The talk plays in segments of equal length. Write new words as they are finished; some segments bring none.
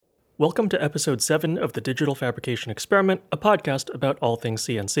Welcome to episode 7 of the Digital Fabrication Experiment, a podcast about all things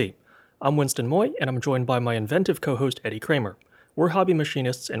CNC. I'm Winston Moy, and I'm joined by my inventive co-host Eddie Kramer. We're hobby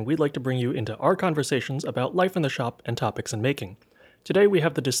machinists, and we'd like to bring you into our conversations about life in the shop and topics in making. Today we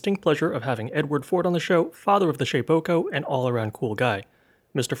have the distinct pleasure of having Edward Ford on the show, father of the Shapeoko, and all-around cool guy.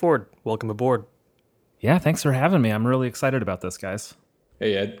 Mr. Ford, welcome aboard. Yeah, thanks for having me. I'm really excited about this, guys.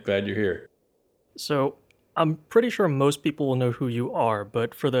 Hey, Ed, glad you're here. So, I'm pretty sure most people will know who you are,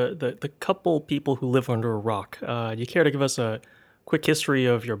 but for the couple people who live under a rock, you care to give us a quick history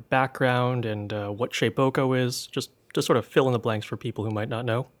of your background and what Shapeoko is? Just to sort of fill in the blanks for people who might not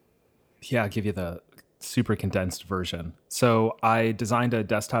know. Yeah, I'll give you the super condensed version. So I designed a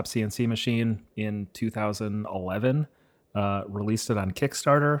desktop CNC machine in 2011, released it on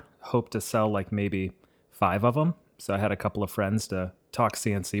Kickstarter, hoped to sell like maybe 5 of them. So I had a couple of friends to talk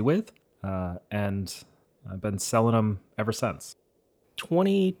CNC with, and I've been selling them ever since.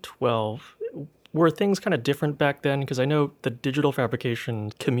 2012. Were things kind of different back then? Because I know the digital fabrication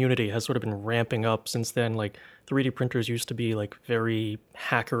community has sort of been ramping up since then. Like 3D printers used to be like very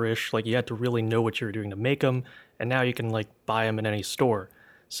hackerish. Like you had to really know what you were doing to make them. And now you can like buy them in any store.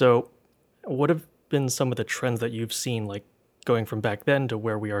 So what have been some of the trends that you've seen, like going from back then to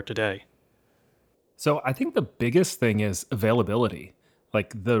where we are today? So I think the biggest thing is availability.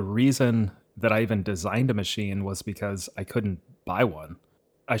 Like the reason that I even designed a machine was because I couldn't buy one.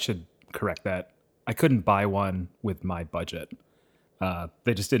 I should correct that. I couldn't buy one with my budget.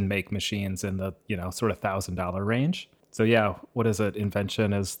 They just didn't make machines in the, sort of $1,000 range. So yeah, what is it?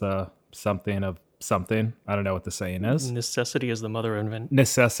 Invention is the something of something. I don't know what the saying is. Necessity is the mother of invention.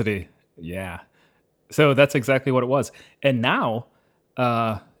 Necessity. Yeah. So that's exactly what it was. And now,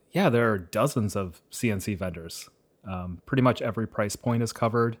 there are dozens of CNC vendors. Pretty much every price point is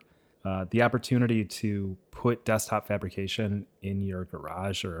covered. The opportunity to put desktop fabrication in your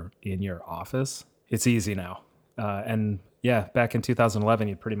garage or in your office, it's easy now. Back in 2011,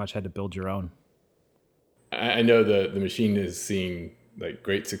 you pretty much had to build your own. I know the machine is seeing like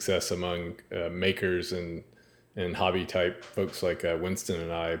great success among makers and hobby type folks like Winston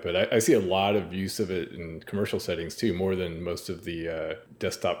and I, but I see a lot of use of it in commercial settings too, more than most of the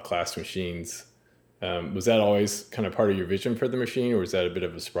desktop class machines. Was that always kind of part of your vision for the machine, or was that a bit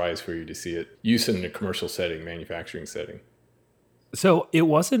of a surprise for you to see it used in a commercial setting, manufacturing setting? So it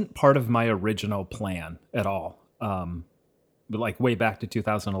wasn't part of my original plan at all, like way back to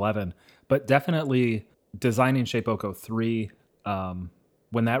 2011, but definitely designing Shapeoko 3,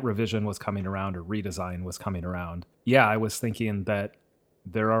 when that revision was coming around or redesign was coming around, I was thinking that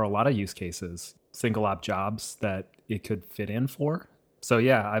there are a lot of use cases, single op jobs that it could fit in for. So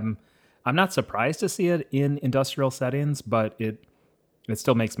I'm not surprised to see it in industrial settings, but it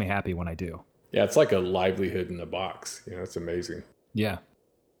still makes me happy when I do. Yeah, it's like a livelihood in a box. It's amazing. Yeah.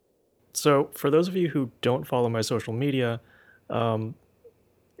 So for those of you who don't follow my social media,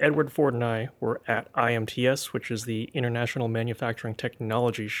 Edward Ford and I were at IMTS, which is the International Manufacturing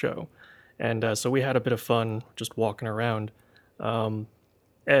Technology Show. And so we had a bit of fun just walking around.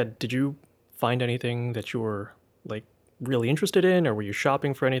 Ed, did you find anything that you were like really interested in, or were you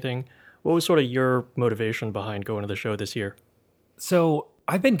shopping for anything? What was sort of your motivation behind going to the show this year? So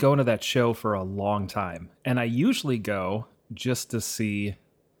I've been going to that show for a long time, and I usually go just to see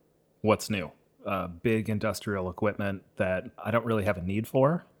what's new. Big industrial equipment that I don't really have a need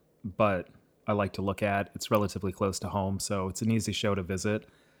for, but I like to look at. It's relatively close to home, so it's an easy show to visit.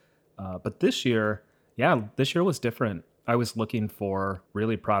 But this year was different. I was looking for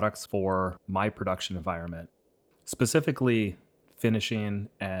really products for my production environment, specifically finishing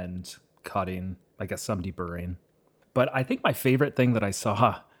and cutting, I guess some deburring. But I think my favorite thing that I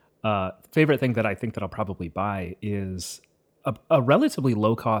saw, that I think that I'll probably buy is a relatively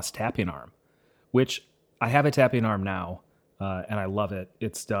low-cost tapping arm, which I have a tapping arm now, and I love it.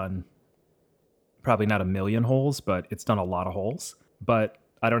 It's done probably not 1 million holes, but it's done a lot of holes. But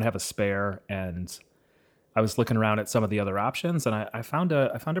I don't have a spare, and I was looking around at some of the other options, and I found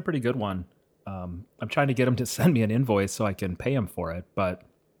a pretty good one. I'm trying to get them to send me an invoice so I can pay them for it, but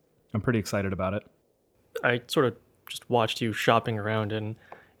I'm pretty excited about it. I sort of just watched you shopping around, and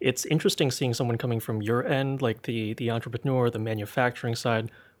it's interesting seeing someone coming from your end, like the entrepreneur, the manufacturing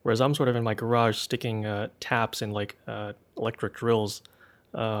side, whereas I'm sort of in my garage sticking taps in like electric drills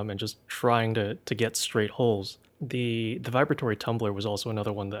and just trying to get straight holes. The vibratory tumbler was also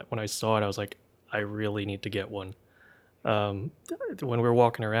another one that when I saw it, I was like, I really need to get one. When we were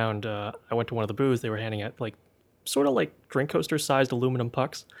walking around, I went to one of the booths. They were handing out like sort of like drink coaster sized aluminum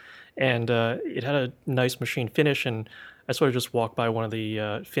pucks, and it had a nice machine finish. And I sort of just walked by one of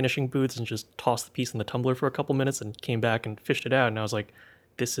the finishing booths and just tossed the piece in the tumbler for a couple minutes and came back and fished it out. And I was like,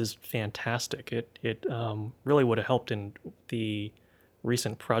 this is fantastic. It really would have helped in the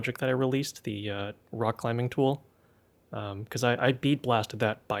recent project that I released, the rock climbing tool, because I bead blasted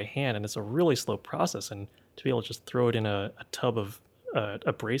that by hand, and it's a really slow process, and to be able to just throw it in a tub of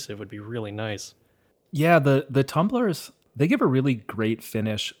abrasive would be really nice. Yeah, the tumblers, they give a really great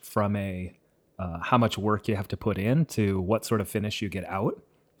finish from a how much work you have to put in to what sort of finish you get out.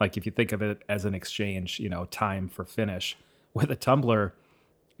 Like if you think of it as an exchange, time for finish. With a tumbler,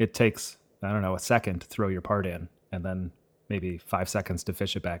 it takes, I don't know, a second to throw your part in and then maybe 5 seconds to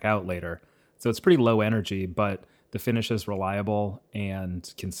fish it back out later. So it's pretty low energy, but the finish is reliable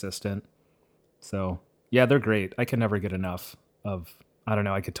and consistent. So yeah, they're great. I can never get enough of, I don't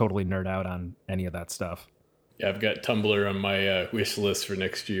know, I could totally nerd out on any of that stuff. Yeah, I've got Tumblr on my wish list for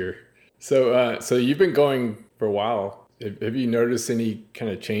next year. So you've been going for a while. Have you noticed any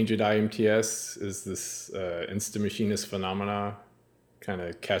kind of change at IMTS? Is this Insta-Machinist phenomena kind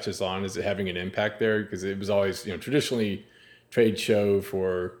of catches on? Is it having an impact there? Because it was always, traditionally trade show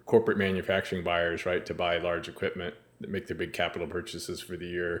for corporate manufacturing buyers, right, to buy large equipment that make their big capital purchases for the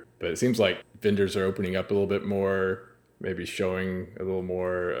year. But it seems like vendors are opening up a little bit more, maybe showing a little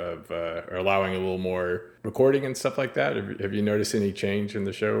more of, or allowing a little more recording and stuff like that. Have you noticed any change in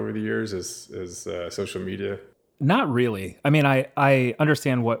the show over the years as social media? Not really. I mean, I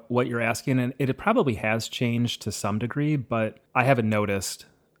understand what you're asking, and it probably has changed to some degree, but I haven't noticed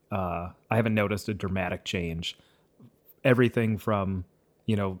a dramatic change. Everything from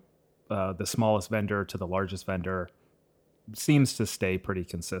the smallest vendor to the largest vendor seems to stay pretty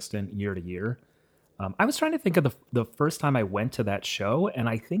consistent year to year. I was trying to think of the first time I went to that show, and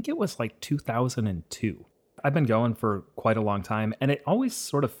I think it was like 2002. I've been going for quite a long time, and it always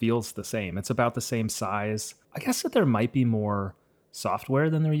sort of feels the same. It's about the same size. I guess that there might be more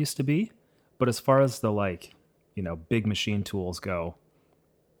software than there used to be, but as far as the big machine tools go,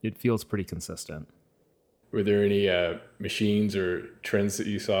 it feels pretty consistent. Were there any machines or trends that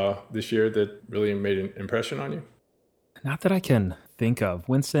you saw this year that really made an impression on you? Not that I can think of.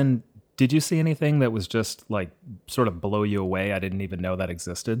 Winston, did you see anything that was just sort of blow you away? I didn't even know that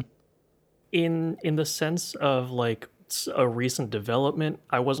existed. In the sense of a recent development,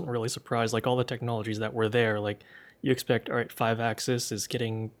 I wasn't really surprised. Like all the technologies that were there, like you expect, all right, 5-axis is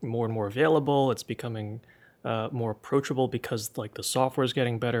getting more and more available. It's becoming more approachable because the software is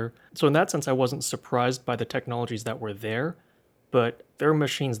getting better. So in that sense, I wasn't surprised by the technologies that were there, but there are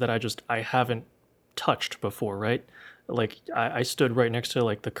machines that I haven't touched before, right? Like I stood right next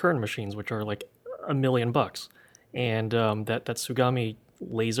to the Kern machines, which are like $1 million, and that Tsugami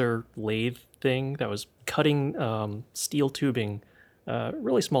laser lathe thing that was cutting steel tubing,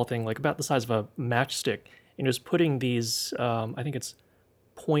 really small thing, like about the size of a matchstick, and it was putting these, I think it's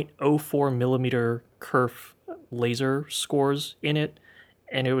 0.04 millimeter kerf laser scores in it,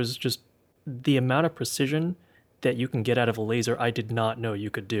 and it was just the amount of precision that you can get out of a laser I did not know you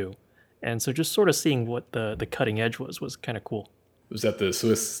could do. And so just sort of seeing what the cutting edge was kind of cool. Was that the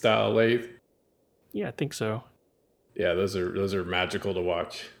Swiss style lathe? Yeah, I think so. Yeah, those are magical to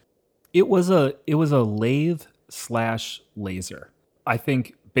watch. It was a lathe / laser. I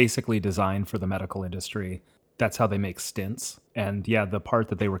think basically designed for the medical industry. That's how they make stents. And yeah, the part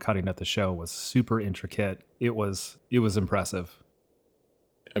that they were cutting at the show was super intricate. It was impressive.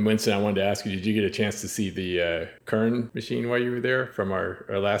 And Winston, I wanted to ask you, did you get a chance to see the Kern machine while you were there from our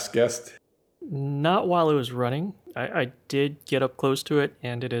last guest? Not while it was running. I did get up close to it,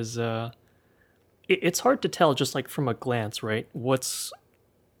 and it is it's hard to tell just from a glance, right? What's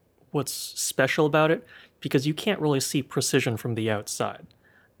special about it, because you can't really see precision from the outside.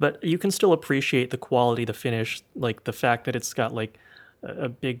 But you can still appreciate the quality, the finish, the fact that it's got a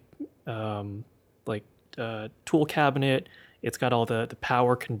big tool cabinet. It's got all the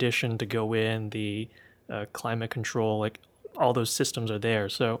power condition to go in, the climate control, all those systems are there.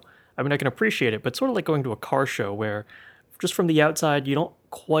 So, I mean, I can appreciate it, but sort of like going to a car show where just from the outside, you don't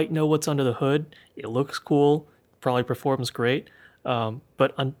quite know what's under the hood. It looks cool, probably performs great.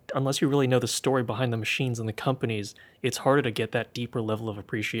 But unless you really know the story behind the machines and the companies, it's harder to get that deeper level of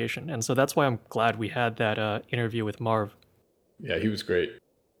appreciation. And so that's why I'm glad we had that interview with Marv. Yeah, he was great.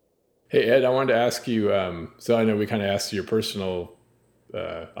 Hey, Ed, I wanted to ask you, so I know we kind of asked your personal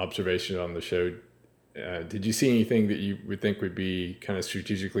observation on the show. Did you see anything that you would think would be kind of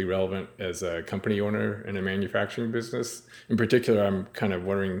strategically relevant as a company owner in a manufacturing business? In particular, I'm kind of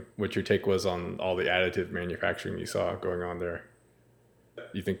wondering what your take was on all the additive manufacturing you saw going on there.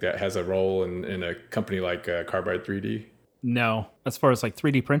 You think that has a role in a company like Carbide 3D? No. As far as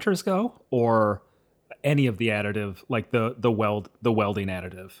 3D printers go, or any of the additive, like the welding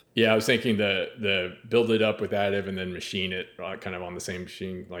additive. Yeah, I was thinking the build it up with additive and then machine it kind of on the same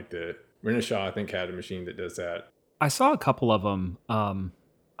machine. Like the Renishaw, I think, had a machine that does that. I saw a couple of them. I'm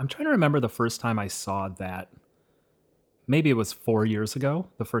trying to remember the first time I saw that. Maybe it was 4 years ago,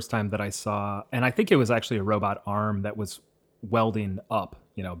 the first time that I saw, and I think it was actually a robot arm that was welding up,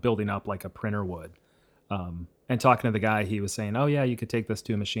 building up like a printer would. And talking to the guy, he was saying, "Oh yeah, you could take this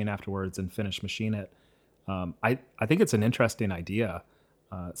to a machine afterwards and finish machine it." I think it's an interesting idea.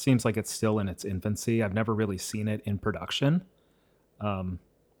 It seems like it's still in its infancy. I've never really seen it in production,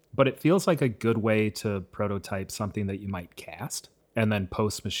 but it feels like a good way to prototype something that you might cast and then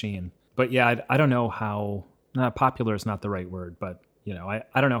post machine. But yeah, I don't know how. Popular is not the right word, but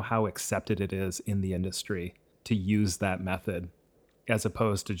I don't know how accepted it is in the industry to use that method as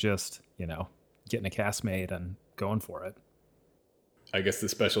opposed to just, getting a cast made and going for it. I guess the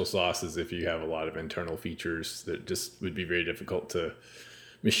special sauce is if you have a lot of internal features that just would be very difficult to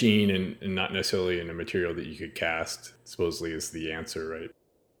machine and not necessarily in a material that you could cast, supposedly is the answer, right?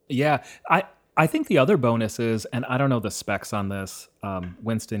 Yeah. I think the other bonus is, and I don't know the specs on this,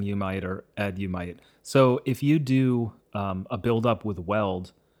 Winston, you might, or Ed, you might. So if you do a build-up with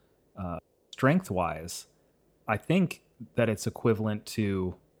weld, strength-wise, I think that it's equivalent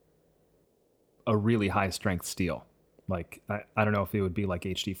to a really high-strength steel. Like, I don't know if it would be like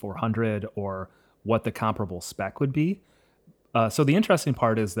HD 400 or what the comparable spec would be. So the interesting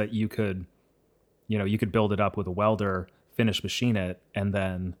part is that you could build it up with a welder, finish machine it, and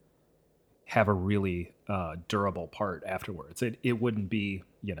then have a really durable part afterwards. It wouldn't be,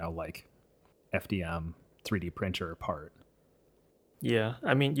 like FDM 3D printer part. Yeah,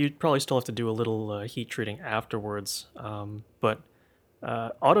 I mean, you'd probably still have to do a little heat treating afterwards, but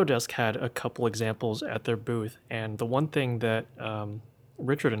Autodesk had a couple examples at their booth, and the one thing that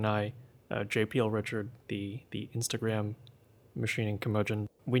Richard and I, JPL Richard, the Instagram machining curmudgeon,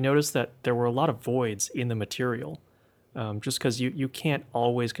 we noticed that there were a lot of voids in the material, just because you can't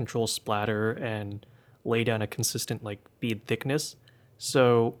always control splatter and lay down a consistent like bead thickness.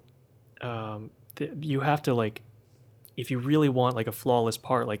 So you have to, like, if you really want like a flawless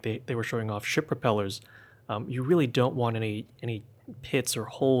part, like they were showing off ship propellers, you really don't want any pits or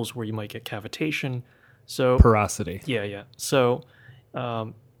holes where you might get cavitation. So porosity. Yeah. So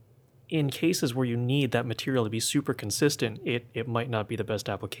in cases where you need that material to be super consistent, it might not be the best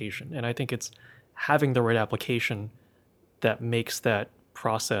application. And I think it's having the right application that makes that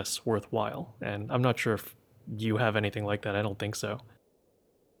process worthwhile. And I'm not sure if you have anything like that. I don't think so.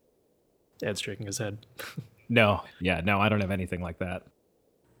 Ed's shaking his head. No, I don't have anything like that.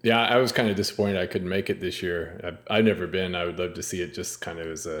 Yeah, I was kind of disappointed I couldn't make it this year. I've never been. I would love to see it just kind of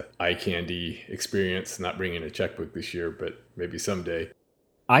as a eye candy experience, not bringing a checkbook this year, but maybe someday.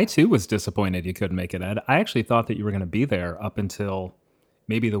 I too was disappointed you couldn't make it, Ed. I actually thought that you were going to be there up until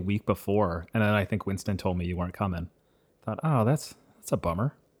maybe the week before, and then I think Winston told me you weren't coming. I thought, oh, that's a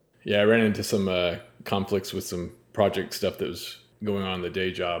bummer. Yeah, I ran into some conflicts with some project stuff that was going on in the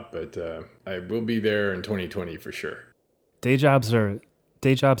day job, but I will be there in 2020 for sure. Day jobs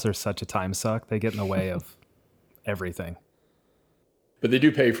are such a time suck. They get in the way of everything. But they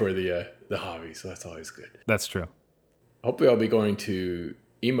do pay for the hobby, so that's always good. That's true. Hopefully I'll be going to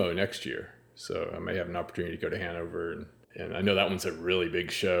EMO next year, so I may have an opportunity to go to Hanover, and I know that one's a really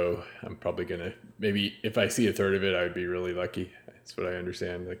big show. I'm probably going to, maybe if I see a third of it, I would be really lucky. That's what I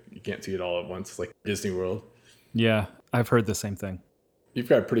understand. Like, you can't see it all at once, like Disney World. Yeah, I've heard the same thing. You've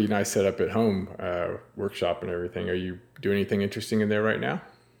got a pretty nice setup at home, workshop and everything. Are you doing anything interesting in there right now?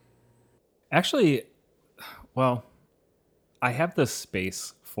 Actually, well, I have the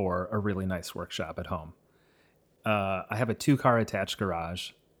space for a really nice workshop at home. I have a 2-car attached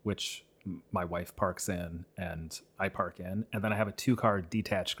garage, which my wife parks in and I park in. And then I have a 2-car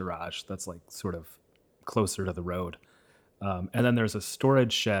detached garage that's like sort of closer to the road. And then there's a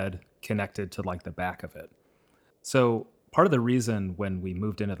storage shed connected to like the back of it. So part of the reason when we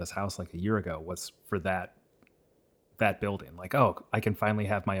moved into this house like a year ago was for that building. Like, oh, I can finally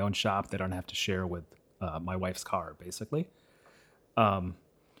have my own shop that I don't have to share with my wife's car, basically.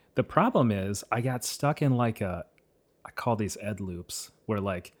 The problem is I got stuck in like I call these Ed loops, where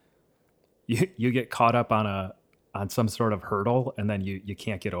like you get caught up on some sort of hurdle and then you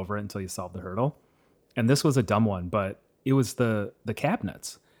can't get over it until you solve the hurdle. And this was a dumb one, but it was the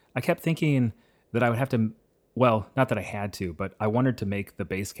cabinets. I kept thinking that I would have to, well, not that I had to, but I wanted to make the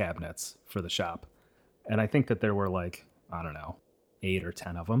base cabinets for the shop. And I think that there were like, I don't know, 8 or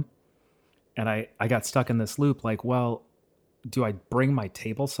 10 of them. And I got stuck in this loop like, well, do I bring my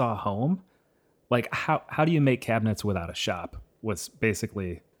table saw home? Like, how do you make cabinets without a shop was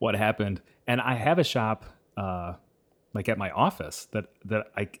basically what happened. And I have a shop like at my office that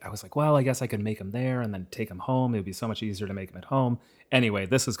I was like, well, I guess I could make them there and then take them home. It would be so much easier to make them at home. Anyway,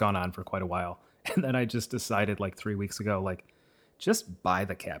 this has gone on for quite a while. And then I just decided like 3 weeks ago, like, just buy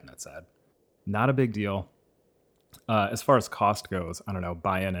the cabinet set. Not a big deal. As far as cost goes, I don't know,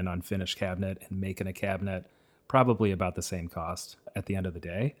 buying an unfinished cabinet and making a cabinet, probably about the same cost at the end of the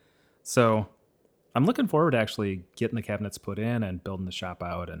day. So I'm looking forward to actually getting the cabinets put in and building the shop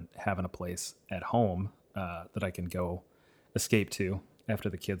out and having a place at home that I can go escape to after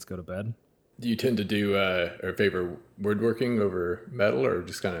the kids go to bed. Do you tend to do or favor woodworking over metal, or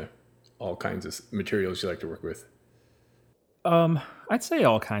just kind of all kinds of materials you like to work with? I'd say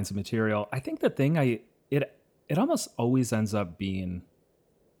all kinds of material. I think the thing it almost always ends up being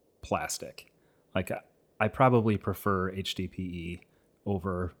plastic. Like I probably prefer HDPE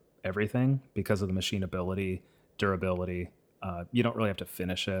over everything because of the machinability, durability. You don't really have to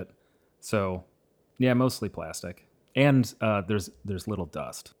finish it. So yeah, mostly plastic. And there's little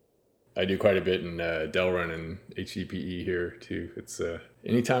dust. I do quite a bit in Delrin and HDPE here too. It's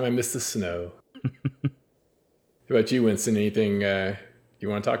anytime I miss the snow. How about you, Winston? Anything you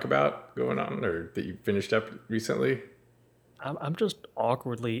want to talk about going on or that you finished up recently? I'm just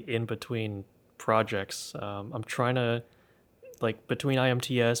awkwardly in between projects. I'm trying to, like, between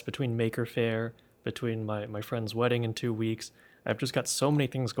IMTS, between Maker Faire, between my friend's wedding in 2 weeks. I've just got so many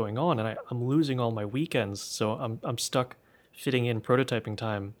things going on, and I'm losing all my weekends. So I'm stuck fitting in prototyping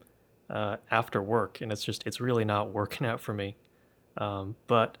time after work, and it's really not working out for me.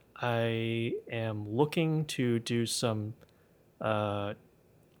 But I am looking to do some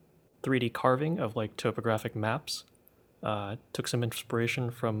 3D carving of like topographic maps. Took some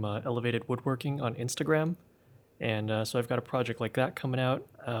inspiration from Elevated Woodworking on Instagram, and so I've got a project like that coming out.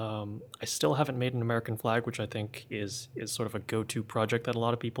 I still haven't made an American flag, which I think is sort of a go-to project that a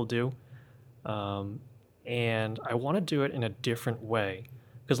lot of people do, and I want to do it in a different way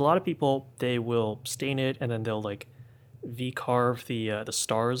because a lot of people, they will stain it and then they'll like V-carve the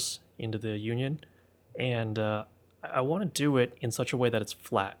stars into the Union, and I want to do it in such a way that it's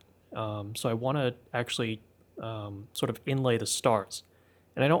flat. So I want to actually sort of inlay the stars,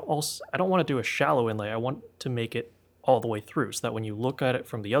 and I don't want to do a shallow inlay. I want to make it all the way through, so that when you look at it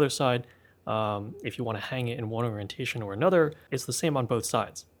from the other side, if you want to hang it in one orientation or another, it's the same on both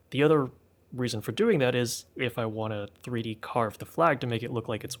sides. The other reason for doing that is if I want to 3D carve the flag to make it look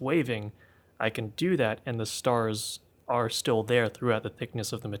like it's waving, I can do that, and the stars are still there throughout the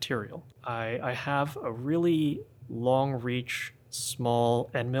thickness of the material. I have a really long reach, small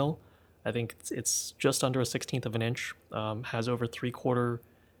end mill. I think it's just under a 16th of an inch, has over three quarters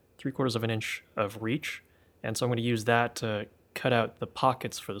of an inch of reach. And so I'm going to use that to cut out the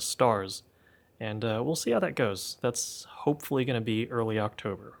pockets for the stars. And we'll see how that goes. That's hopefully going to be early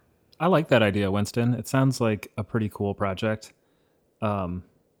October. I like that idea, Winston. It sounds like a pretty cool project.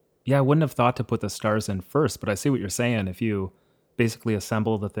 Yeah, I wouldn't have thought to put the stars in first, but I see what you're saying. If you basically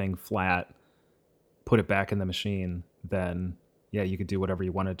assemble the thing flat, put it back in the machine, then yeah, you could do whatever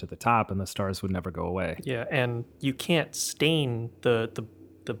you wanted to the top and the stars would never go away. Yeah, and you can't stain the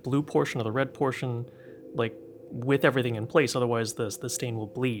blue portion or the red portion like with everything in place, otherwise the stain will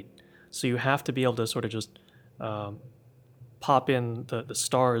bleed. So you have to be able to sort of just pop in the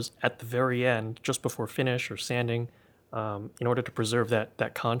stars at the very end, just before finish or sanding, in order to preserve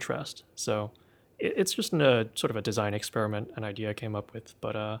that contrast. So it's just a sort of a design experiment, an idea I came up with,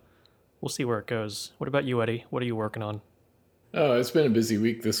 but we'll see where it goes. What about you, Eddie? What are you working on? Oh, it's been a busy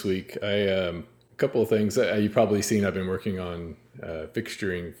week this week. A couple of things that you've probably seen. I've been working on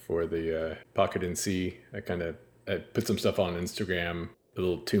fixturing for the Pocket NC. I put some stuff on Instagram, a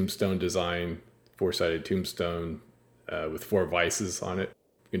little tombstone design, 4-sided tombstone with 4 vices on it.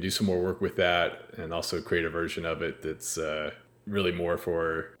 We can do some more work with that and also create a version of it that's really more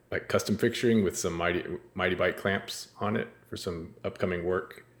for like custom fixturing with some Mighty Bite clamps on it for some upcoming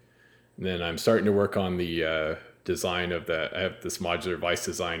work. And then I'm starting to work on the design of that. I have this modular vise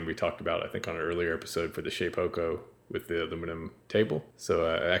design we talked about, I think, on an earlier episode for the Shapeoko with the aluminum table. So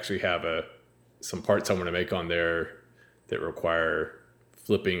I actually have some parts I want to make on there that require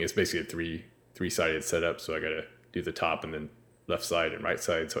flipping. It's basically a three-sided setup. So I got to do the top and then left side and right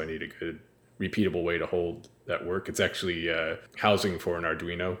side. So I need a good repeatable way to hold that work. It's actually housing for an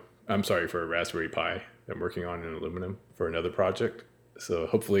Arduino. I'm sorry, for a Raspberry Pi I'm working on in aluminum for another project. So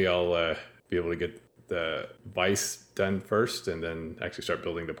hopefully I'll be able to get the vise done first and then actually start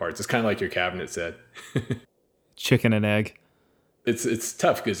building the parts. It's kind of like your cabinet said. Chicken and egg. It's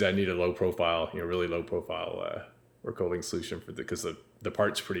tough because I need a low profile, really low profile work holding solution because the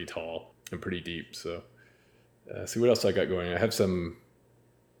part's pretty tall and pretty deep. So see what else I got going. I have some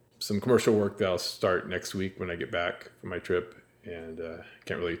some commercial work that I'll start next week when I get back from my trip. And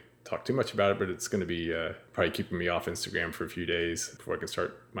can't really talk too much about it, but it's going to be probably keeping me off Instagram for a few days before I can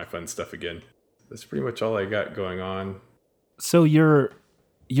start my fun stuff again. That's pretty much all I got going on. So your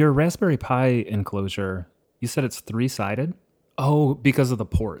Raspberry Pi enclosure, you said it's 3-sided? Oh, because of the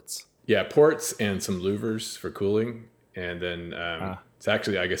ports. Yeah, ports and some louvers for cooling. And then it's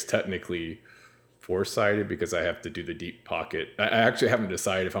actually, I guess, technically 4-sided because I have to do the deep pocket. I actually haven't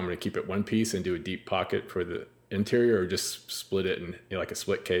decided if I'm going to keep it one piece and do a deep pocket for the interior or just split it in like a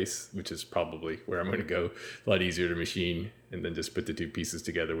split case, which is probably where I'm going to go. A lot easier to machine and then just put the two pieces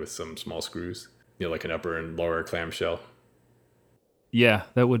together with some small screws, like an upper and lower clamshell. Yeah,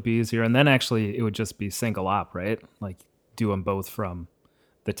 that would be easier. And then actually it would just be single op, right? Like do them both from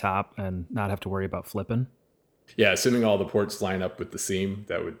the top and not have to worry about flipping. Yeah, assuming all the ports line up with the seam,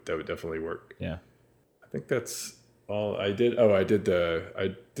 that would definitely work. Yeah. I think that's all I did. Oh, I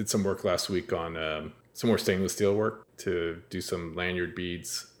did some work last week on some more stainless steel work to do some lanyard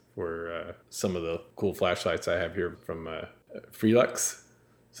beads for some of the cool flashlights I have here from Freelux.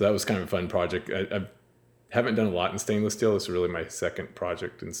 So that was kind of a fun project. I haven't done a lot in stainless steel. This is really my second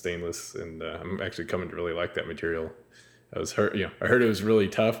project in stainless, and I'm actually coming to really like that material. I heard it was really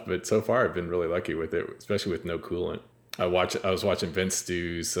tough, but so far I've been really lucky with it, especially with no coolant. I was watching Vince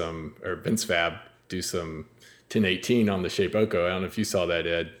Fab do some 1018 on the Shape Oko. I don't know if you saw that,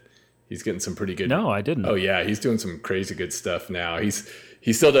 Ed. He's getting some pretty good. No, I didn't. Oh yeah, he's doing some crazy good stuff now. He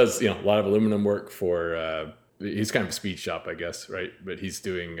still does a lot of aluminum work for. He's kind of a speed shop, I guess, right? But he's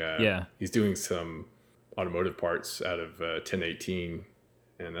doing he's doing some automotive parts out of 1018,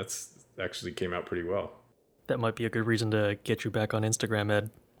 and that's actually came out pretty well. That might be a good reason to get you back on Instagram, Ed.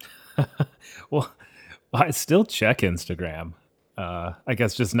 Well, I still check Instagram. I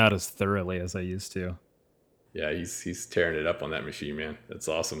guess just not as thoroughly as I used to. Yeah, he's tearing it up on that machine, man. That's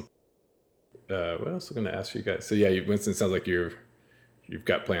awesome. What else am I going to ask you guys? So yeah, Winston, sounds like you've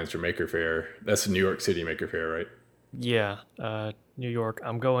got plans for Maker Faire. That's the New York City Maker Faire, right? Yeah, New York.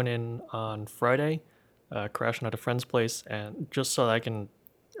 I'm going in on Friday, crashing at a friend's place, and just so that I can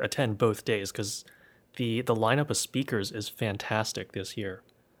attend both days, because the lineup of speakers is fantastic this year.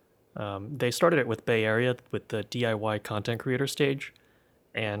 They started it with Bay Area with the DIY content creator stage,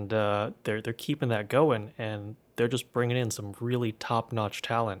 and they're keeping that going, and they're just bringing in some really top-notch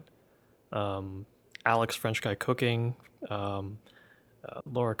talent. Alex French Guy Cooking,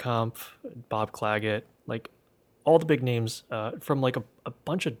 Laura Kampf, Bob Claggett, like all the big names from like a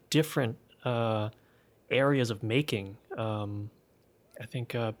bunch of different areas of making. I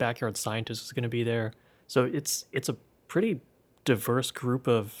think Backyard Scientist is going to be there. So it's a pretty diverse group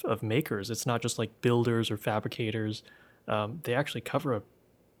of makers. It's not just like builders or fabricators. They actually cover a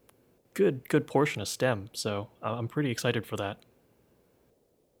good portion of STEM. So I'm pretty excited for that.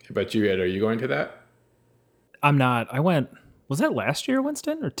 How about you, Ed? Are you going to that? I'm not. I went, was that last year,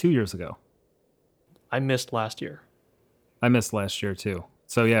 Winston, or 2 years ago? I missed last year. I missed last year too.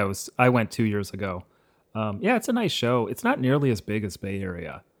 So yeah, I went 2 years ago. Yeah, it's a nice show. It's not nearly as big as Bay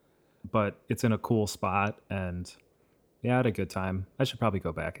Area, but it's in a cool spot, and yeah, I had a good time. I should probably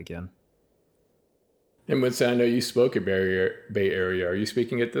go back again. And Winston, I know you spoke at Bay Area. Are you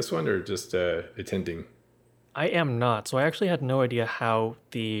speaking at this one or just attending? I am not. So I actually had no idea how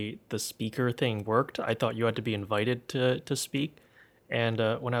the speaker thing worked. I thought you had to be invited to speak. And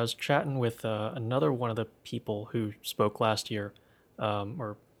when I was chatting with another one of the people who spoke last year,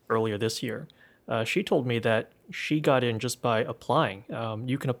 or earlier this year, she told me that she got in just by applying.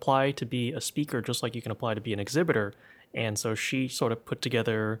 You can apply to be a speaker just like you can apply to be an exhibitor. And so she sort of put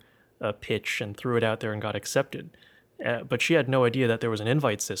together a pitch and threw it out there and got accepted. But she had no idea that there was an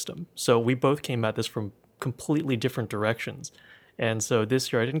invite system. So we both came at this from completely different directions. And so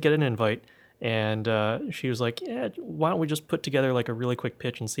this year I didn't get an invite. And she was like, yeah, why don't we just put together like a really quick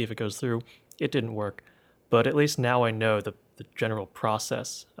pitch and see if it goes through? It didn't work. But at least now I know the general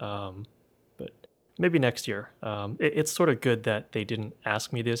process. But maybe next year. It's sort of good that they didn't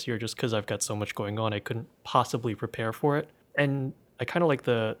ask me this year just because I've got so much going on. I couldn't possibly prepare for it. And I kind of like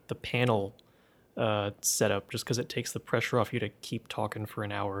the panel setup just because it takes the pressure off you to keep talking for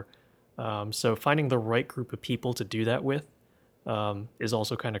an hour. So finding the right group of people to do that with is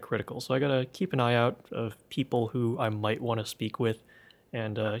also kind of critical. So I got to keep an eye out of people who I might want to speak with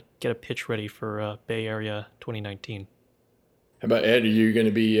and get a pitch ready for Bay Area 2019. How about Ed? Are you going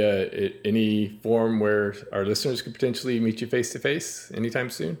to be at any forum where our listeners could potentially meet you face to face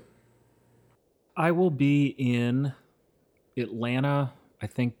anytime soon? I will be in Atlanta, I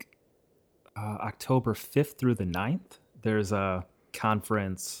think October 5th through the 9th. There's a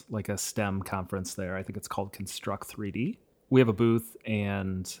conference, like a STEM conference there. I think it's called Construct 3D. We have a booth,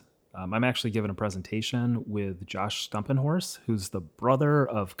 and I'm actually giving a presentation with Josh Stumpenhorse, who's the brother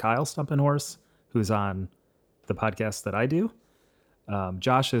of Kyle Stumpenhorse, who's on the podcast that I do.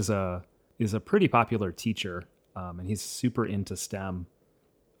 Josh is a pretty popular teacher, and he's super into STEM.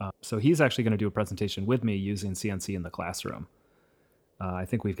 So he's actually going to do a presentation with me using CNC in the classroom. I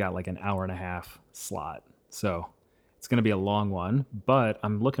think we've got like an hour and a half slot, so it's going to be a long one, but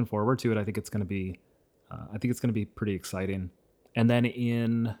I'm looking forward to it. I think it's going to be pretty exciting. And then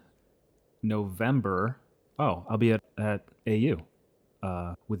in November, I'll be at AU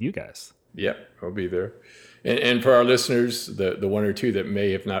with you guys. Yep, I'll be there. And for our listeners, the one or two that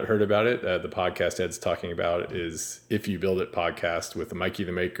may have not heard about it, the podcast Ed's talking about is If You Build It podcast with Mikey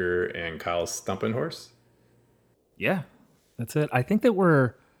the Maker and Kyle Stumpenhorse. Yeah, that's it. I think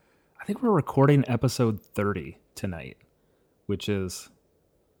we're recording episode 30 tonight, which is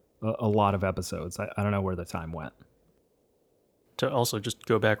a lot of episodes. I don't know where the time went. To also just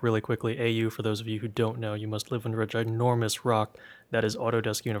go back really quickly, AU, for those of you who don't know, you must live under a ginormous rock. That is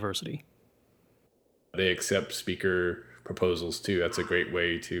Autodesk University. They accept speaker proposals too. That's a great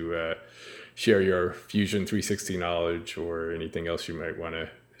way to share your Fusion 360 knowledge or anything else you might want to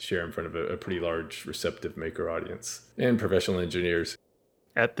share in front of a pretty large receptive maker audience and professional engineers.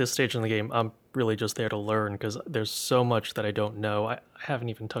 At this stage in the game, I'm really just there to learn because there's so much that I don't know. I haven't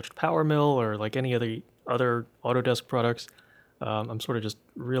even touched PowerMill or like any other Autodesk products. I'm sort of just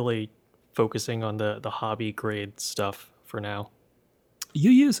really focusing on the hobby grade stuff for now.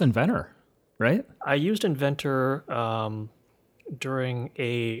 You use Inventor, right? I used Inventor during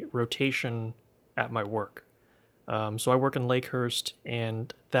a rotation at my work. So I work in Lakehurst,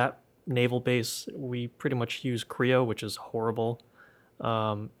 and that naval base, we pretty much use Creo, which is horrible.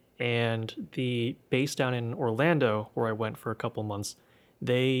 And the base down in Orlando, where I went for a couple months,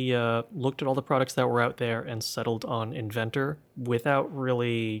 they looked at all the products that were out there and settled on Inventor without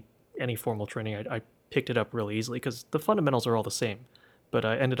really any formal training. I picked it up really easily because the fundamentals are all the same, but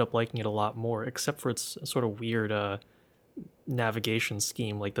I ended up liking it a lot more, except for its sort of weird navigation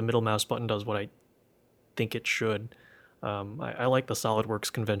scheme. Like the middle mouse button does what I think it should. I like the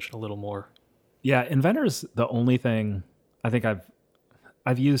SolidWorks convention a little more. Yeah, Inventor's the only thing I think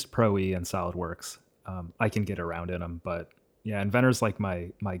I've used Pro E and SolidWorks. I can get around in them, but yeah, Inventor's like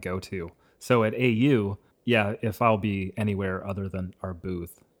my go-to. So at AU, yeah, if I'll be anywhere other than our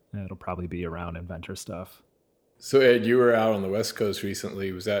booth, it'll probably be around Inventor stuff. So Ed, you were out on the West Coast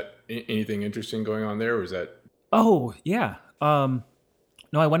recently. Was that anything interesting going on there? Or was that? Oh yeah. No,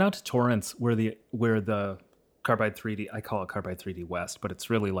 I went out to Torrance where the Carbide 3D, I call it Carbide 3D West, but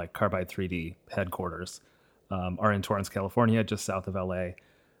it's really like Carbide 3D headquarters, are in Torrance, California, just south of LA.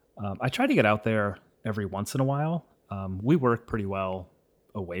 I try to get out there every once in a while. We work pretty well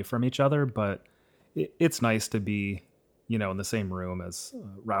away from each other, but it's nice to be, in the same room as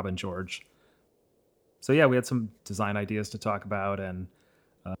Rob and George. So yeah, we had some design ideas to talk about, and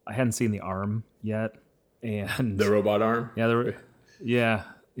I hadn't seen the arm yet, and the robot arm. Yeah,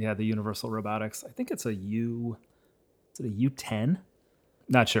 the Universal Robotics. I think it's a U10?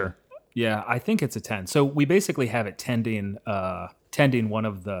 Not sure. Yeah, I think it's a 10. So we basically have it tending one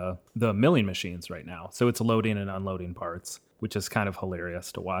of the milling machines right now. So it's loading and unloading parts, which is kind of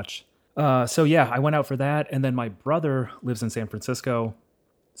hilarious to watch. So yeah, I went out for that. And then my brother lives in San Francisco.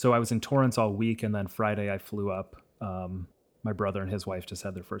 So I was in Torrance all week. And then Friday I flew up. My brother and his wife just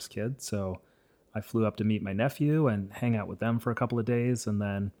had their first kid. So I flew up to meet my nephew and hang out with them for a couple of days, and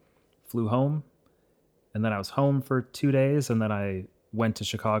then flew home. And then I was home for 2 days. And then I went to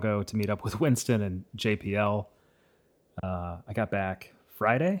Chicago to meet up with Winston and JPL. I got back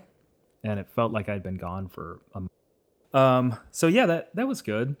Friday, and it felt like I'd been gone for a month. So yeah, that was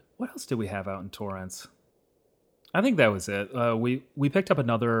good. What else did we have out in Torrance? I think that was it. We picked up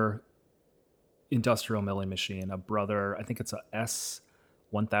another industrial milling machine, a Brother, I think it's a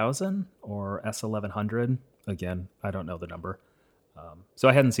S1000 or S1100. Again, I don't know the number. So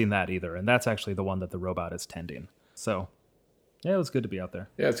I hadn't seen that either, and that's actually the one that the robot is tending. So yeah, it was good to be out there.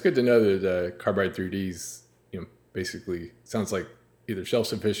 Yeah, it's good to know that Carbide 3D's, basically sounds like either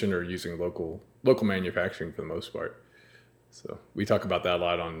self-sufficient or using local manufacturing for the most part. So we talk about that a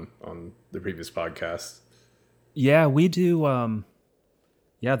lot on the previous podcast. Yeah, we do.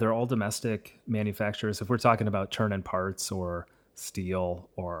 Yeah, they're all domestic manufacturers. If we're talking about turn-in parts or steel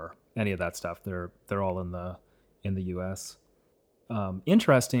or any of that stuff, they're all in the U.S.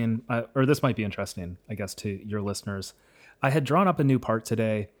 Interesting, or this might be interesting, I guess, to your listeners. I had drawn up a new part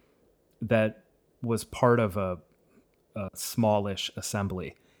today that was part of a smallish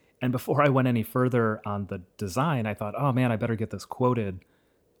assembly. And before I went any further on the design, I thought, oh man, I better get this quoted,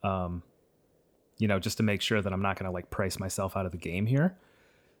 just to make sure that I'm not going to price myself out of the game here.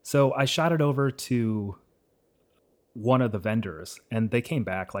 So I shot it over to one of the vendors, and they came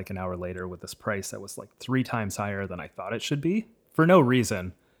back like an hour later with this price that was like 3 times higher than I thought it should be, for no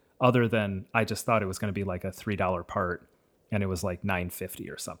reason other than I just thought it was going to be like a $3 part, and it was like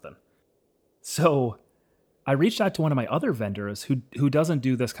 $9.50 or something. So I reached out to one of my other vendors who doesn't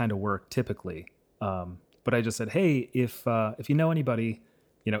do this kind of work typically, but I just said, hey, if you know anybody,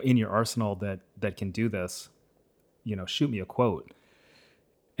 in your arsenal that can do this, shoot me a quote.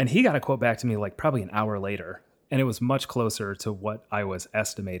 And he got a quote back to me like probably an hour later, and it was much closer to what I was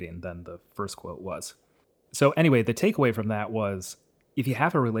estimating than the first quote was. So anyway, the takeaway from that was, if you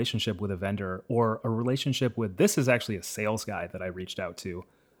have a relationship with a vendor or a relationship with, this is actually a sales guy that I reached out to.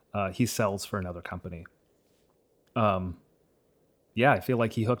 He sells for another company. I feel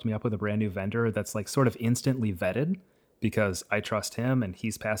like he hooked me up with a brand new vendor that's like sort of instantly vetted because I trust him and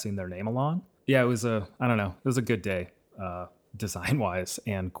he's passing their name along. Yeah, it was it was a good day, design wise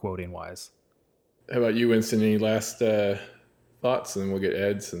and quoting wise. How about you, Winston? Any last thoughts? And then we'll get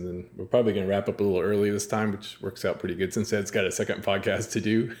Ed's, and then we're probably going to wrap up a little early this time, which works out pretty good since Ed's got a second podcast to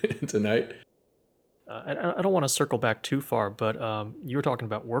do tonight. I don't want to circle back too far, but you were talking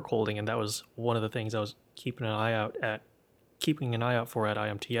about work holding, and that was one of the things I was keeping an eye out for at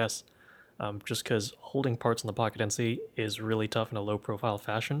IMTS, just because holding parts in the Pocket NC is really tough in a low-profile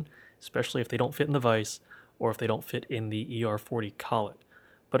fashion, especially if they don't fit in the vise or if they don't fit in the ER40 collet.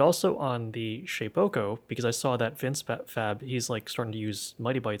 But also on the Shapeoko, because I saw that Vince Fab, he's like starting to use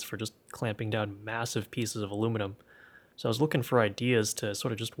Mighty Bites for just clamping down massive pieces of aluminum. So I was looking for ideas to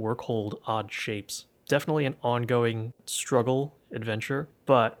sort of just work hold odd shapes. Definitely an ongoing struggle adventure,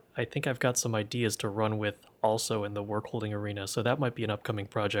 but I think I've got some ideas to run with also in the work holding arena, so that might be an upcoming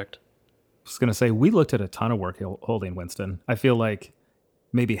project. I was going to say, we looked at a ton of work holding, Winston. I feel like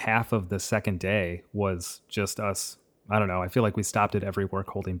maybe half of the second day was just us. I don't know. I feel like we stopped at every work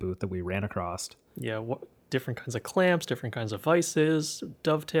holding booth that we ran across. Yeah, different kinds of clamps, different kinds of vices,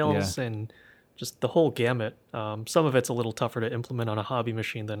 dovetails, and just the whole gamut. Some of it's a little tougher to implement on a hobby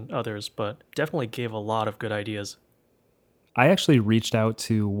machine than others, but definitely gave a lot of good ideas. I actually reached out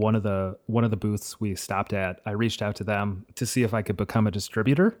to one of the booths we stopped at. I reached out to them to see if I could become a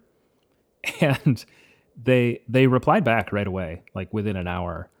distributor, and they replied back right away, like within an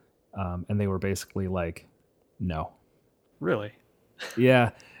hour, and they were basically like, no. Really? Yeah,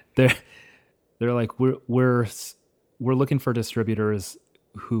 they're like, we're looking for distributors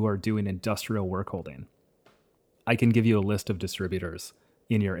who are doing industrial work holding. I can give you a list of distributors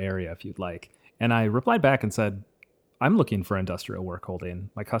in your area if you'd like. And I replied back and said, I'm looking for industrial work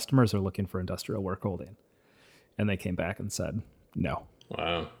holding. My customers are looking for industrial work holding. And they came back and said, no.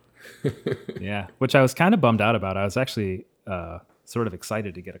 Wow. Yeah, which I was kind of bummed out about. I was actually sort of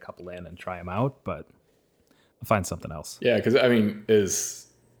excited to get a couple in and try them out, but I'll find something else. Yeah, because is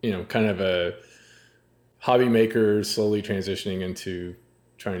kind of a hobby maker slowly transitioning into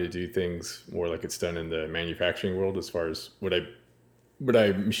trying to do things more like it's done in the manufacturing world as far as what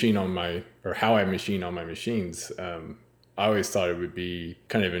I machine on how I machine on my machines. I always thought it would be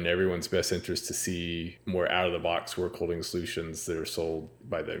kind of in everyone's best interest to see more out of the box work holding solutions that are sold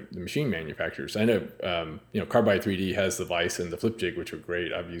by the machine manufacturers. I know, Carbide 3D has the vise and the flip jig, which are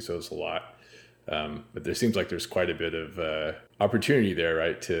great. I've used those a lot. But there seems like there's quite a bit of opportunity there,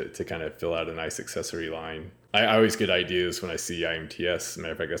 right, to kind of fill out a nice accessory line. I always get ideas when I see IMTS. As a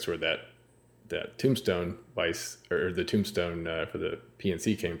matter of fact, that's where that Tombstone vise, or the Tombstone for the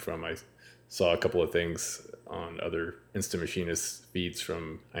PNC came from. I saw a couple of things on other Instant Machinist feeds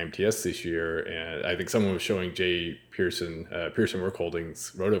from IMTS this year, and I think someone was showing Jay Pearson Work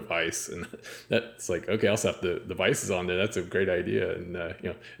Holdings Rotovise, and that's like, okay, I'll have the vices on there. That's a great idea, and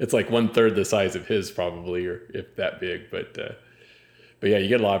it's like 1/3 the size of his probably, or if that big, but yeah, you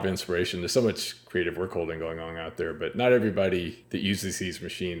get a lot of inspiration. There's so much creative work holding going on out there, but not everybody that uses these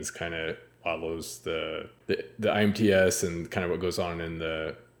machines kind of follows the IMTS and kind of what goes on in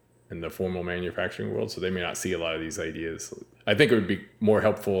the formal manufacturing world, so they may not see a lot of these ideas. I think it would be more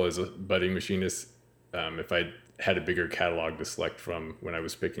helpful as a budding machinist if I had a bigger catalog to select from when I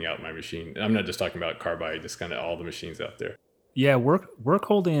was picking out my machine. And I'm not just talking about Carbide, just kind of all the machines out there. Yeah, work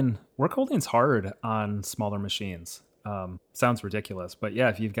holding's hard on smaller machines. Sounds ridiculous, but yeah,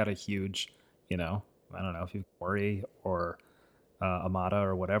 if you've got a huge, I don't know if you've Ori or Amada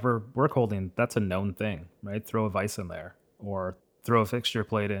or whatever, work holding, that's a known thing, right? Throw a vise in there or throw a fixture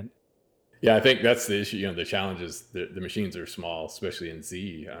plate in. Yeah, I think that's the issue. The challenge is the machines are small, especially in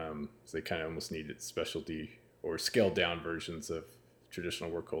Z. So they kind of almost needed specialty or scaled down versions of traditional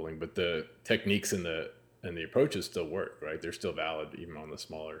work holding. But the techniques and the approaches still work, right? They're still valid even on the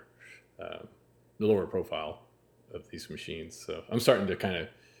smaller, the lower profile of these machines. So I'm starting to kind of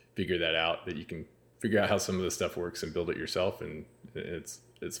figure that out, that you can figure out how some of the stuff works and build it yourself, and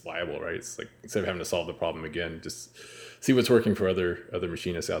it's viable, right? It's like, instead of having to solve the problem again, just see what's working for other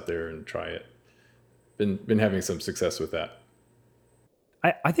machinists out there and try it. Been having some success with that.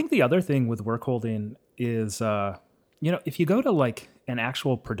 I think the other thing with work holding is, if you go to like an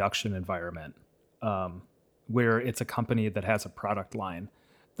actual production environment, where it's a company that has a product line,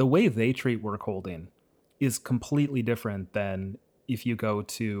 the way they treat work holding is completely different than if you go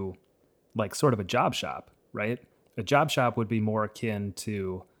to like sort of a job shop, right? A job shop would be more akin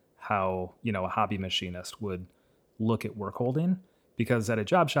to how, a hobby machinist would look at work holding, because at a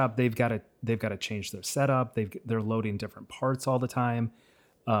job shop, they've got to change their setup. They're loading different parts all the time.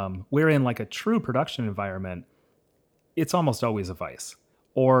 Where in like a true production environment, it's almost always a vise,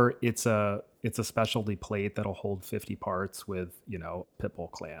 or it's a specialty plate that'll hold 50 parts with, pit bull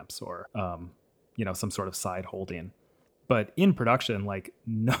clamps or, some sort of side holding. But in production, like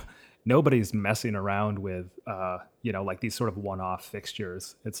nobody's messing around with, like these sort of one-off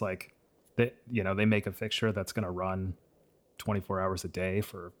fixtures. It's like they make a fixture that's going to run 24 hours a day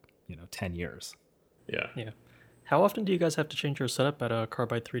for, 10 years. Yeah. Yeah. How often do you guys have to change your setup at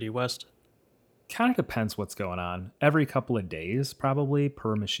Carbide 3D West? Kind of depends what's going on. Every couple of days, probably,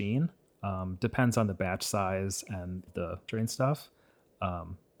 per machine. Depends on the batch size and the drain stuff.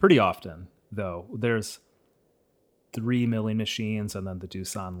 Pretty often, though. There's 3 milling machines and then the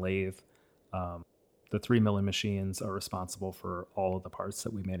Doosan lathe. The 3 milling machines are responsible for all of the parts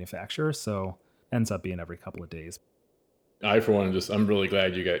that we manufacture, so ends up being every couple of days. I, for one, I'm really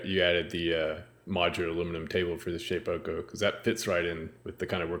glad you added the modular aluminum table for the Shapeoko, because that fits right in with the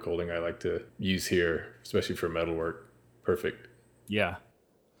kind of work holding I like to use here, especially for metal work. Perfect. Yeah.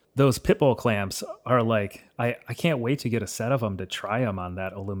 Those pit bull clamps are like, I can't wait to get a set of them to try them on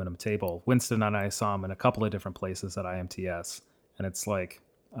that aluminum table. Winston and I saw them in a couple of different places at IMTS, and it's like,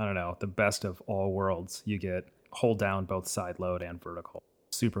 I don't know, the best of all worlds. You get hold down both side load and vertical.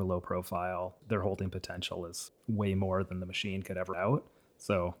 Super low profile. Their holding potential is way more than the machine could ever out.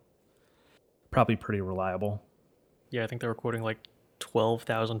 So probably pretty reliable. Yeah, I think they were quoting like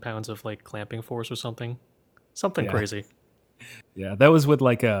 12,000 pounds of like clamping force or something. Something crazy. Yeah, that was with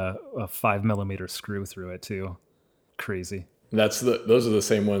like a 5mm screw through it too. Crazy. Those are the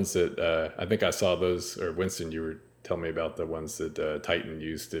same ones that I think I saw those, or Winston, you were telling me about the ones that Titan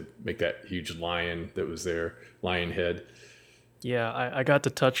used to make that huge lion that was there, lion head. Yeah, I got to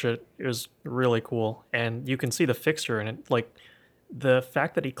touch it. It was really cool. And you can see the fixture in it. Like, the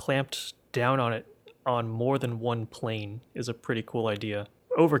fact that he clamped down on it on more than one plane is a pretty cool idea.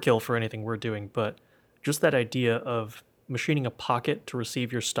 Overkill for anything we're doing, but just that idea of machining a pocket to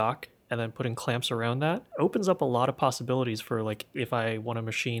receive your stock and then putting clamps around that opens up a lot of possibilities for, like, if I want to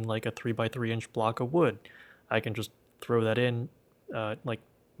machine like a 3x3-inch block of wood, I can just throw that in,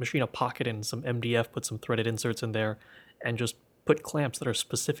 machine a pocket in some MDF, put some threaded inserts in there, and just put clamps that are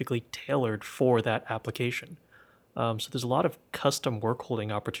specifically tailored for that application. So there's a lot of custom work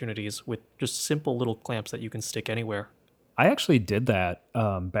holding opportunities with just simple little clamps that you can stick anywhere. I actually did that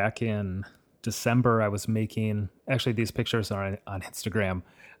back in December. I was making, actually these pictures are on Instagram.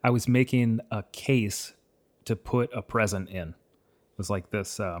 I was making a case to put a present in. It was like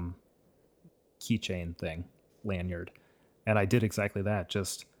this keychain thing, lanyard. And I did exactly that.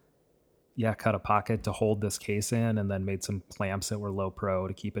 Just, cut a pocket to hold this case in, and then made some clamps that were low pro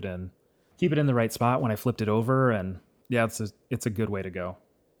to keep it in the right spot when I flipped it over. And yeah, it's a good way to go.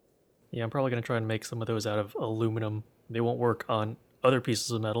 Yeah, I'm probably going to try and make some of those out of aluminum. They won't work on other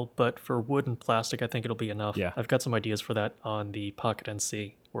pieces of metal, but for wood and plastic, I think it'll be enough. Yeah. I've got some ideas for that on the Pocket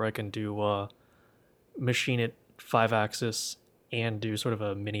NC, where I can do machine it 5-axis and do sort of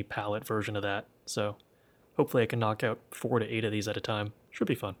a mini pallet version of that. So hopefully I can knock out 4 to 8 of these at a time. Should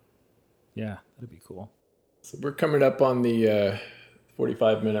be fun. Yeah, that'd be cool. So we're coming up on the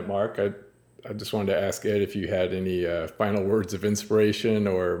 45-minute mark. I just wanted to ask Ed if you had any final words of inspiration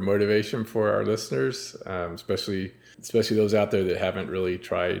or motivation for our listeners, especially those out there that haven't really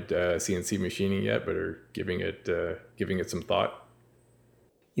tried CNC machining yet, but are giving it some thought.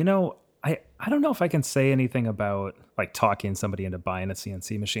 I don't know if I can say anything about like talking somebody into buying a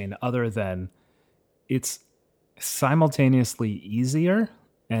CNC machine other than it's simultaneously easier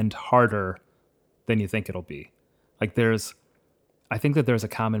and harder than you think it'll be. Like I think that there's a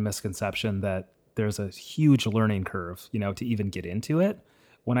common misconception that there's a huge learning curve, to even get into it.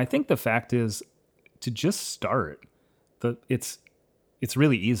 When I think the fact is to just start, it's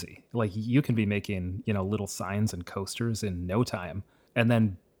really easy. Like you can be making, little signs and coasters in no time. And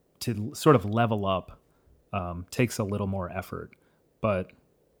then to sort of level up takes a little more effort, but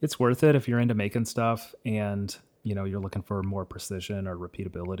it's worth it if you're into making stuff. And you're looking for more precision or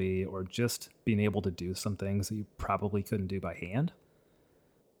repeatability or just being able to do some things that you probably couldn't do by hand.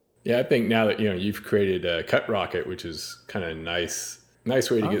 Yeah, I think now that you've created a Cut Rocket, which is kind of nice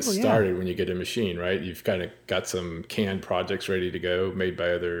way to get Oh, yeah. started when you get a machine, right? You've kind of got some canned projects ready to go, made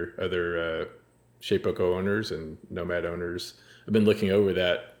by other Shapeoko owners and Nomad owners. I've been looking over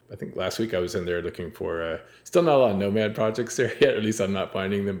that. I think last week I was in there looking for still not a lot of Nomad projects there yet. At least I'm not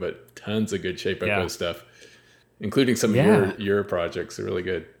finding them, but tons of good Yeah. Shapeoko stuff, including some of Yeah. your projects. They're really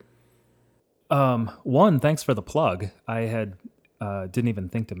good. One, thanks for the plug. I had didn't even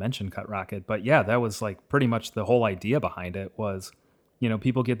think to mention Cut Rocket, but yeah, that was like pretty much the whole idea behind it was,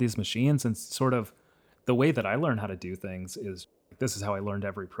 people get these machines and sort of the way that I learn how to do things is this is how I learned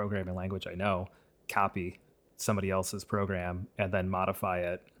every programming language I know. Copy somebody else's program and then modify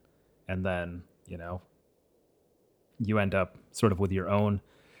it, and then, you end up sort of with your own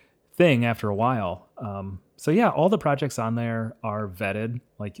thing after a while. So yeah, all the projects on there are vetted.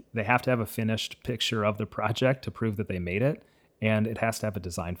 Like they have to have a finished picture of the project to prove that they made it, and it has to have a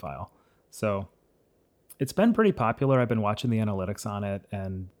design file. So it's been pretty popular. I've been watching the analytics on it,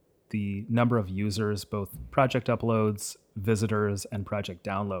 and the number of users, both project uploads, visitors, and project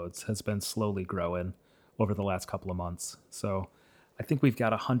downloads, has been slowly growing over the last couple of months. So I think we've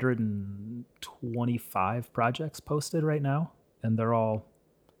got 125 projects posted right now, and they're all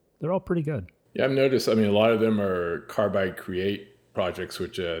pretty good. Yeah, I've noticed. I mean, a lot of them are Carbide Create projects,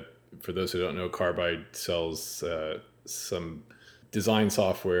 which, for those who don't know, Carbide sells some design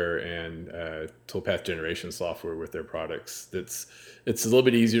software and toolpath generation software with their products. It's a little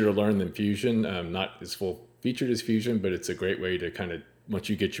bit easier to learn than Fusion. Not as full featured as Fusion, but it's a great way to kind of, once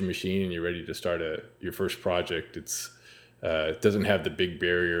you get your machine and you're ready to start your first project, it doesn't have the big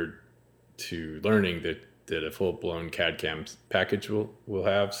barrier to learning that a full-blown CAD CAM package will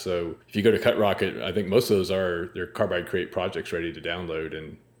have. So if you go to Cut Rocket, I think most of those are their Carbide Create projects ready to download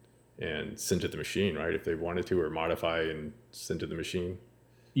and send to the machine, right? If they wanted to, or modify and send to the machine.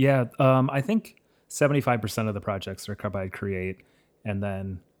 Yeah, I think 75% of the projects are Carbide Create, and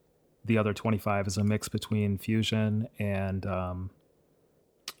then the other 25 is a mix between Fusion and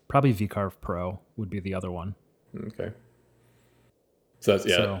probably VCarve Pro would be the other one. Okay. So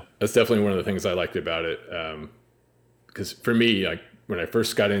that's definitely one of the things I liked about it. Because for me, like when I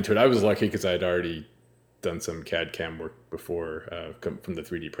first got into it, I was lucky because I had already done some CAD CAM work before from the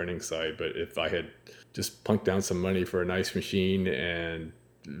 3D printing side. But if I had just plunked down some money for a nice machine and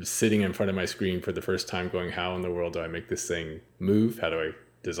sitting in front of my screen for the first time going, how in the world do I make this thing move? How do I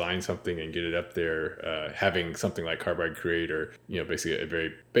design something and get it up there? Having something like Carbide Create or, basically a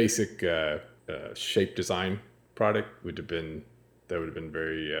very basic shape design product would have been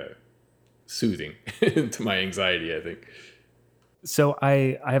very soothing to my anxiety, I think. So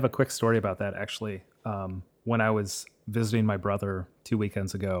I have a quick story about that, actually. When I was visiting my brother 2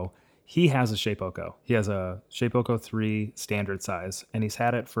 weekends ago, he has a Shapeoko. He has a Shapeoko 3 standard size, and he's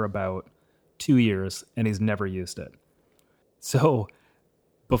had it for about 2 years, and he's never used it. So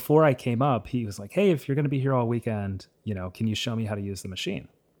before I came up, he was like, hey, if you're going to be here all weekend, can you show me how to use the machine?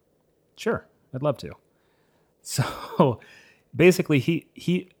 Sure, I'd love to. So basically,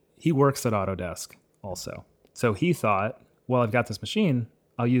 he works at Autodesk also. So he thought, well, I've got this machine,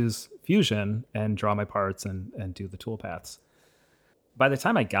 I'll use Fusion and draw my parts and do the toolpaths. By the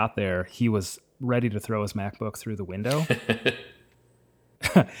time I got there, he was ready to throw his MacBook through the window.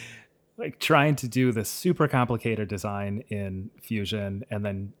 Like trying to do this super complicated design in Fusion, and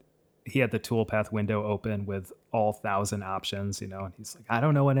then he had the toolpath window open with all 1,000 options, and he's like, I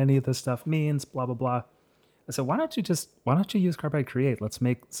don't know what any of this stuff means, blah, blah, blah. I said, why don't you use Carbide Create? Let's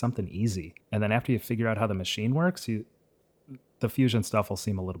make something easy. And then after you figure out how the machine works, the Fusion stuff will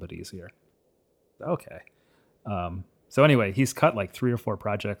seem a little bit easier. Okay. So anyway, he's cut like 3 or 4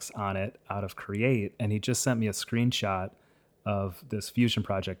 projects on it out of Create, and he just sent me a screenshot of this Fusion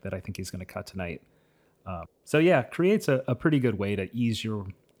project that I think he's going to cut tonight. So yeah, Create's a pretty good way to ease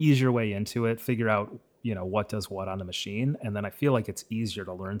your way into it, figure out, what does what on the machine. And then I feel like it's easier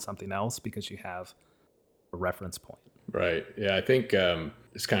to learn something else because you have a reference point. Right. Yeah, I think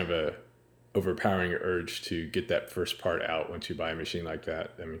it's kind of a overpowering urge to get that first part out once you buy a machine like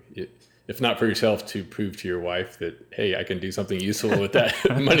that. I mean, if not for yourself, to prove to your wife that, hey, I can do something useful with that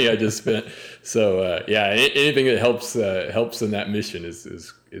money I just spent. So yeah, anything that helps in that mission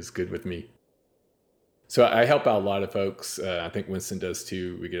is good with me. So I help out a lot of folks. I think Winston does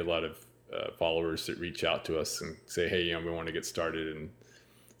too. We get a lot of followers that reach out to us and say, hey, we want to get started. And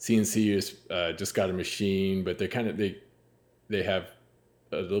CNC just got a machine, but they have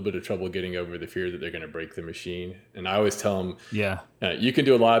a little bit of trouble getting over the fear that they're going to break the machine. And I always tell them, Yeah. You can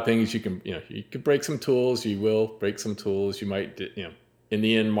do a lot of things. You can, you could break some tools. You will break some tools. You might, in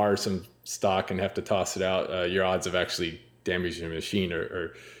the end, mar some stock and have to toss it out. Your odds of actually damaging the machine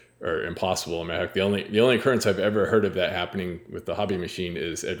are impossible. I mean, heck, the only occurrence I've ever heard of that happening with the hobby machine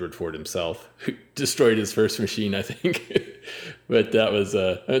is Edward Ford himself, who destroyed his first machine, I think. But that was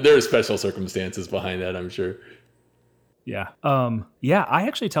there are special circumstances behind that, I'm sure. Yeah. Yeah, I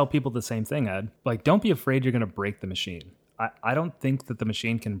actually tell people the same thing, Ed. Like, don't be afraid you're going to break the machine. I don't think that the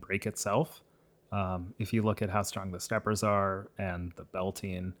machine can break itself. If you look at how strong the steppers are and the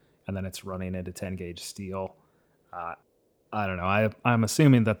belting, and then it's running into 10 gauge steel. I don't know. I'm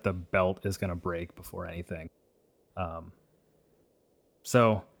assuming that the belt is going to break before anything.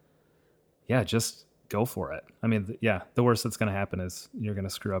 So, yeah, just go for it. I mean, the worst that's going to happen is you're going to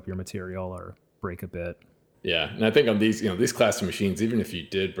screw up your material or break a bit. Yeah, and I think on these class of machines, even if you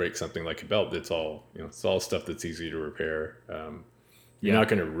did break something like a belt, it's all stuff that's easy to repair. You're not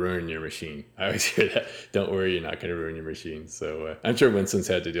going to ruin your machine. I always hear that. Don't worry, you're not going to ruin your machine. So I'm sure Winston's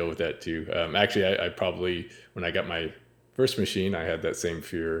had to deal with that too. Actually, I probably, when I got my first machine, I had that same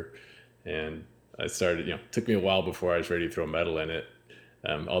fear, and I started. It took me a while before I was ready to throw metal in it.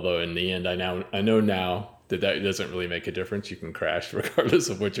 Although in the end, I know now that doesn't really make a difference. You can crash regardless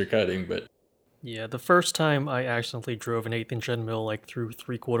of what you're cutting, but. Yeah, the first time I accidentally drove an 1/8 inch end mill like through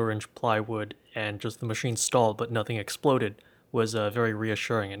 3/4 inch plywood and just the machine stalled but nothing exploded was very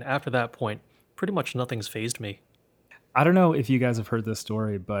reassuring. And after that point, pretty much nothing's fazed me. I don't know if you guys have heard this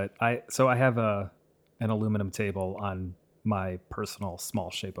story, but I have an aluminum table on my personal small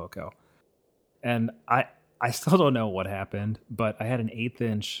Shapeoko. And I still don't know what happened, but I had an 1/8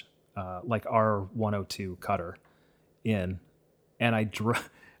 inch like R102 cutter in, and I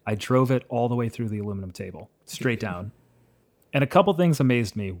drove it all the way through the aluminum table, straight down. And a couple things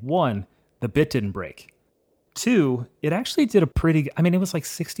amazed me. One, the bit didn't break. Two, it actually did it was like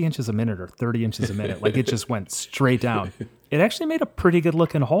 60 inches a minute or 30 inches a minute. Like, it just went straight down. It actually made a pretty good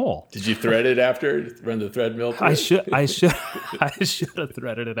looking hole. Did you thread it after? Run the thread mill through I should have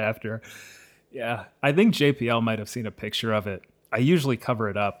threaded it after. Yeah. I think JPL might have seen a picture of it. I usually cover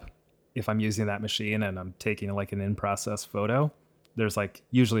it up if I'm using that machine and I'm taking like an in-process photo. There's like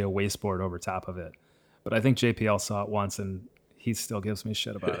usually a wasteboard over top of it. But I think JPL saw it once and he still gives me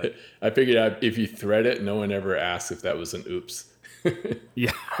shit about it. I figured out if you thread it, no one ever asks if that was an oops.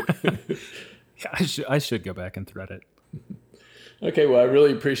 Yeah. Yeah, I should go back and thread it. Okay, well, I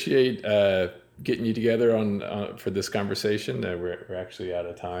really appreciate getting you together on for this conversation. We're actually out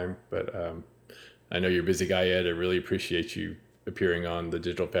of time, but I know you're a busy guy, Ed. I really appreciate you appearing on the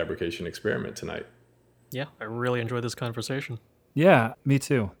Digital Fabrication Experiment tonight. Yeah, I really enjoyed this conversation. Yeah, me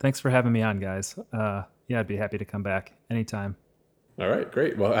too. Thanks for having me on, guys. Yeah, I'd be happy to come back anytime. All right,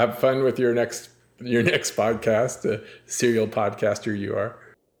 great. Well, have fun with your next podcast, serial podcaster you are.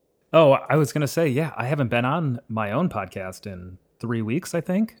 Oh, I was going to say, yeah, I haven't been on my own podcast in 3 weeks, I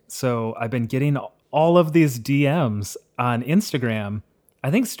think. So I've been getting all of these DMs on Instagram,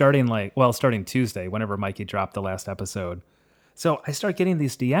 I think starting Tuesday, whenever Mikey dropped the last episode. So I start getting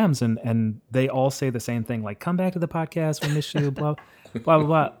these DMs and they all say the same thing, like, come back to the podcast, we miss you, blah, blah, blah,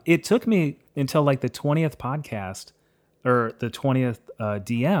 blah. It took me until like the 20th podcast or the 20th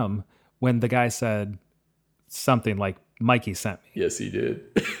DM when the guy said something like, Mikey sent me. Yes, he did.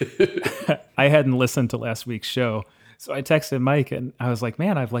 I hadn't listened to last week's show. So I texted Mike and I was like,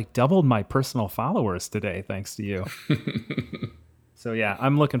 man, I've like doubled my personal followers today, thanks to you. So yeah,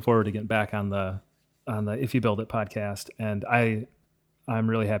 I'm looking forward to getting back on the If You Build It podcast. And I'm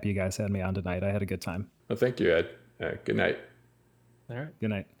really happy you guys had me on tonight. I had a good time. Well, thank you, Ed. Good night. All right. Good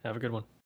night. Have a good one.